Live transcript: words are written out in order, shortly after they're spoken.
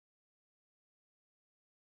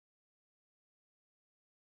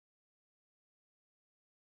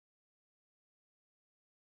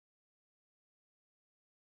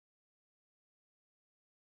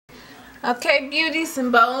Okay, beauties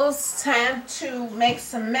and bows, time to make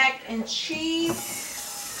some mac and cheese.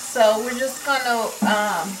 So we're just gonna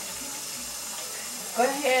go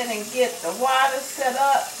ahead and get the water set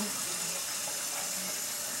up.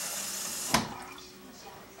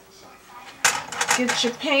 Get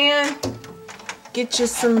your pan, get you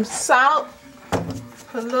some salt,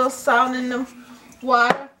 put a little salt in the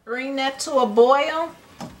water, bring that to a boil.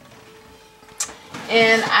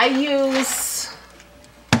 And I use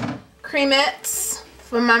creamettes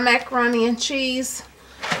for my macaroni and cheese.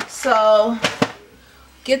 So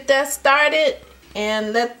get that started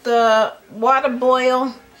and let the water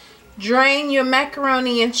boil. Drain your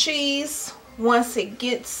macaroni and cheese once it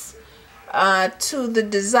gets to the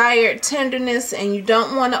desired tenderness, and you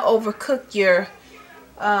don't want to overcook your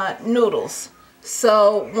noodles.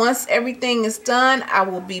 So once everything is done, I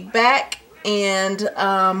will be back, and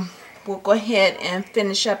we'll go ahead and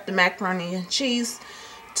finish up the macaroni and cheese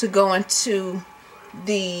to go into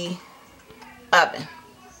the oven.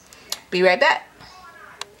 Be right back.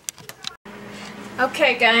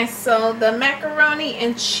 Okay guys, so the macaroni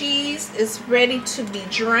and cheese is ready to be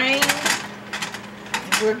drained.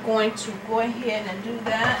 We're going to go ahead and do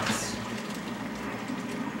that.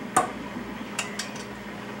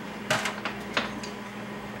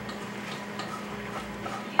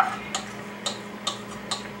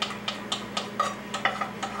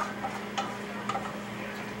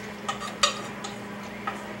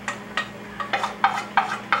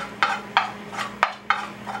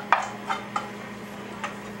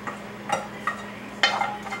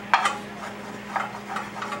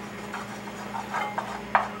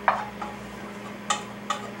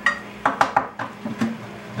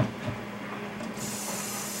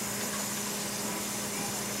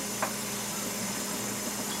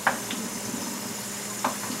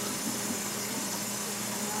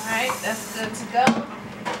 That's good to go.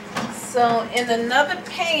 So in another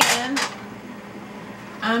pan,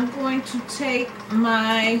 I'm going to take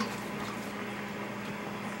my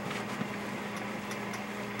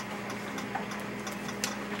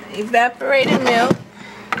evaporated milk.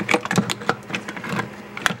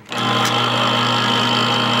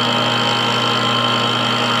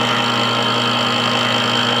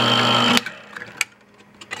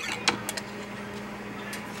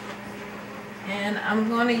 And I'm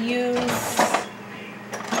going to use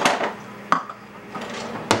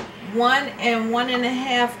 1 and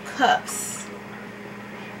 1½ cups.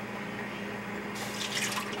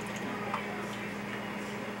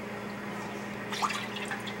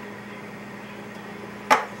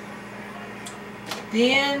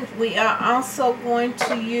 Then we are also going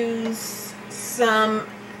to use some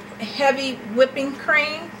heavy whipping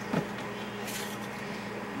cream.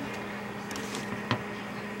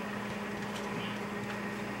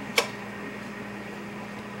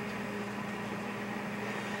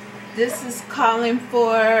 This is calling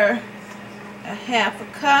for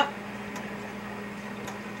 1/2 cup.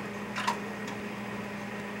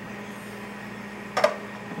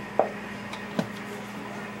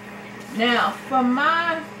 Now for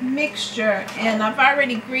my mixture, and I've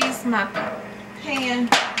already greased my pan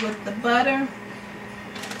with the butter.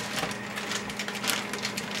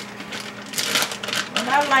 What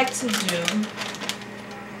I like to do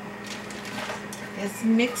is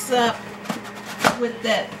mix up with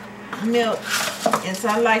that milk, is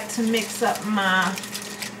I like to mix up my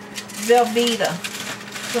Velveeta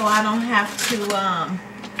so I don't have to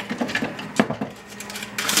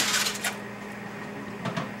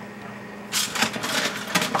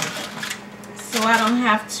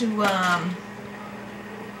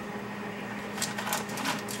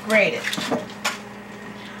grate it.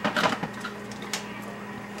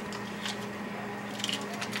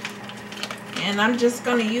 And I'm just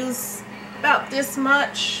going to use about this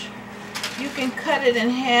much. You can cut it in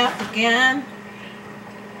half again.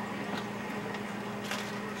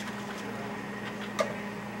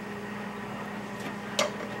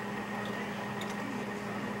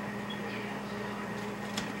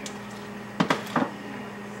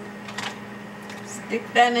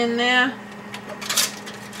 Stick that in there.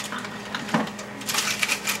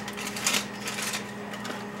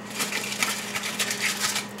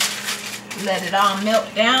 Let it all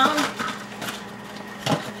melt down.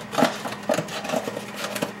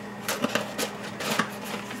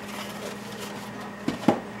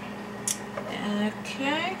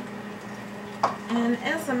 Okay. And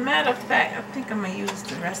as a matter of fact, I think I'm going to use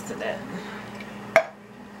the rest of that.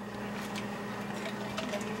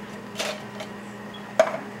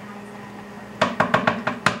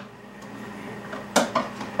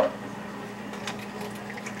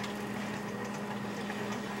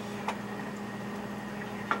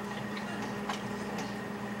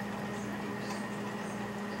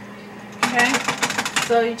 Okay,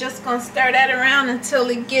 so you're just gonna stir that around until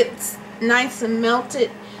it gets nice and melted.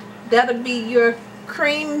 That'll be your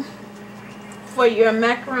cream for your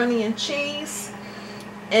macaroni and cheese.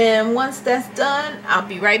 And once that's done, I'll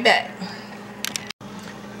be right back.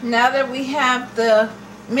 Now that we have the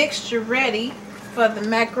mixture ready for the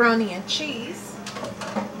macaroni and cheese,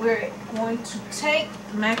 we're going to take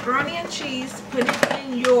the macaroni and cheese, put it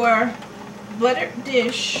in your buttered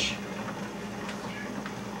dish.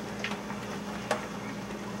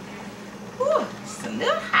 Ooh, it's a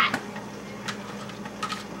little hot.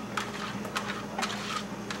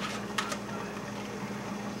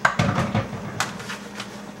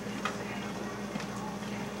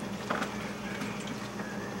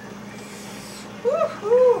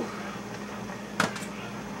 Woo-hoo.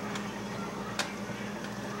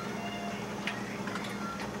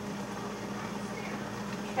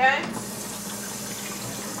 Okay.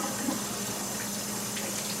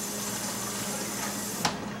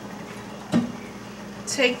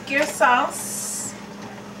 Take your sauce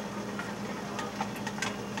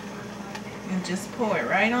and just pour it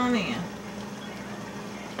right on in.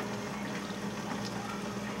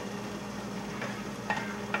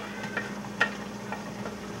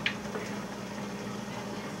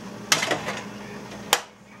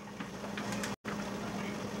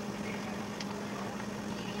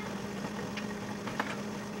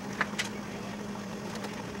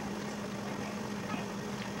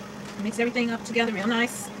 Mix everything up together real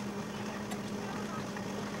nice.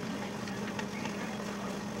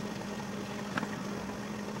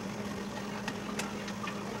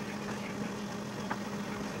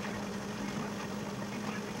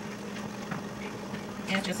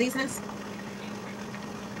 Add your seasonings.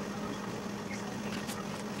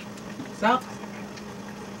 Salt.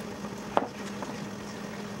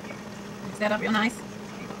 Mix that up real nice.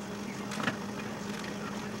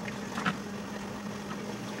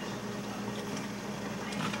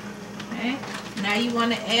 Okay. Now you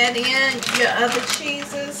want to add in your other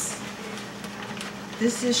cheeses.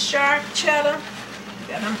 This is sharp cheddar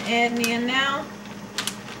that I'm adding in now.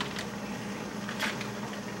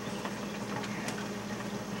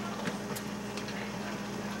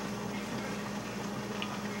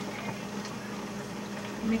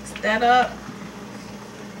 Mix that up.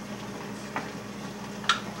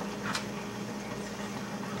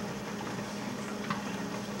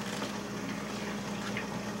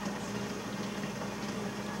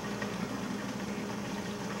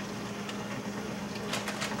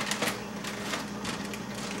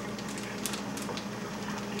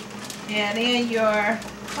 Add in your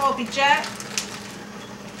Colby Jack.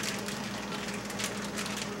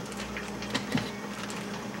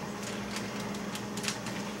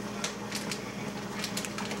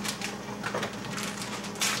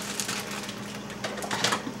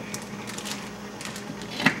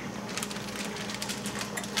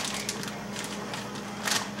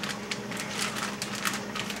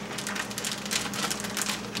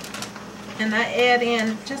 And I add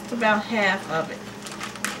in just about half of it.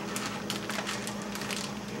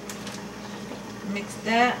 Mix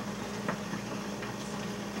that.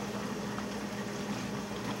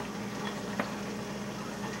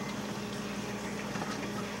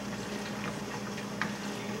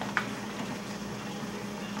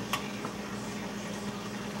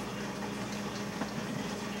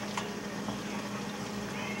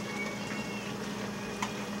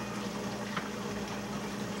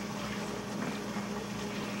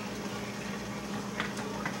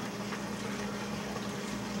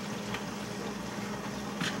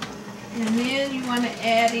 And then you want to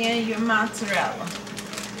add in your mozzarella.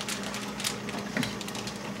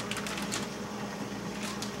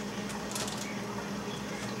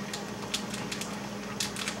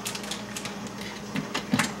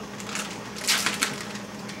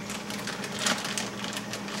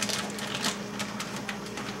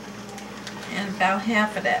 And about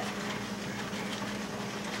half of that.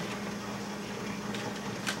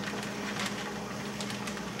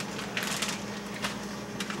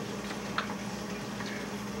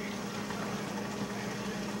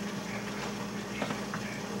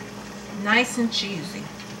 Nice and cheesy.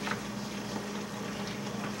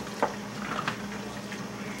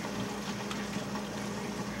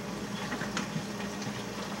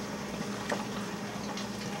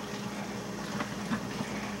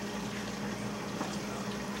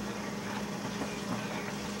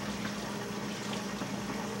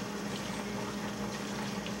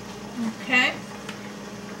 Okay.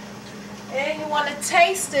 And you want to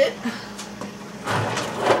taste it.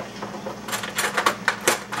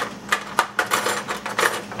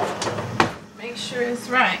 Make sure it's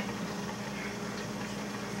right.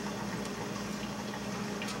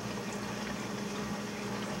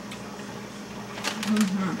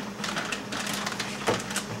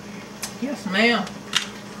 Yes, ma'am.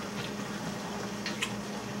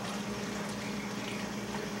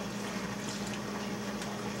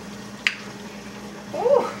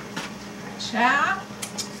 Ooh, child,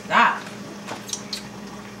 stop.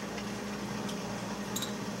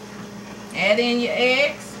 Add in your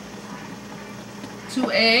eggs.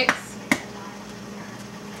 2 eggs.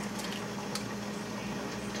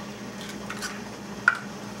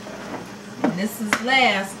 And this is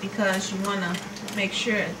last because you want to make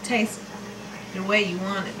sure it tastes the way you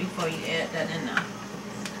want it before you add that in there.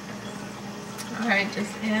 Alright,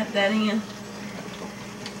 just add that in.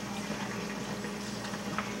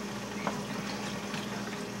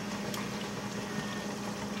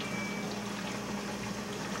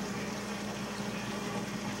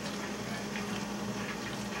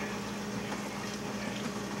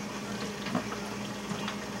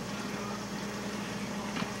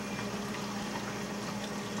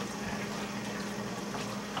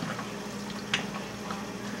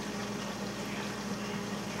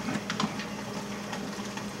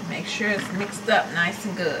 Make sure it's mixed up nice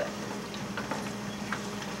and good.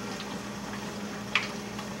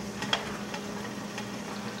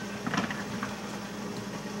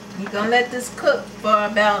 You're going to let this cook for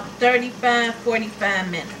about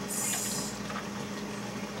 35-45 minutes.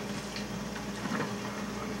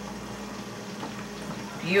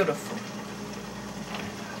 Beautiful.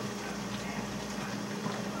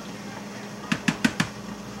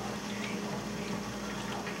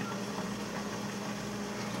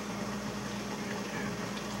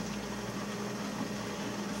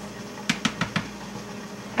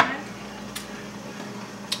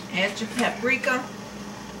 Add your paprika.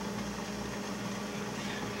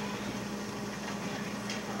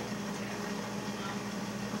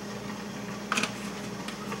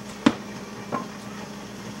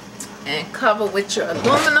 And cover with your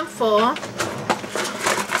aluminum foil.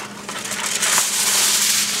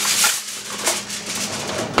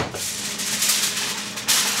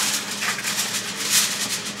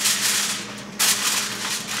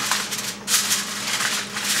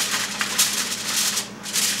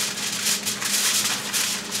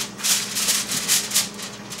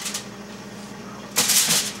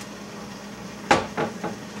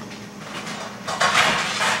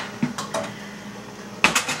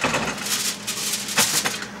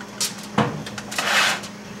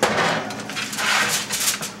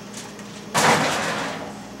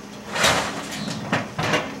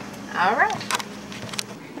 Alright.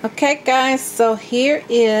 Okay guys, so here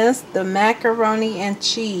is the macaroni and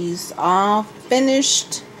cheese all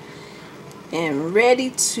finished and ready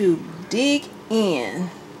to dig in.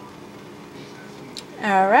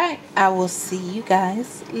 Alright, I will see you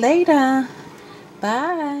guys later.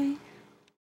 Bye.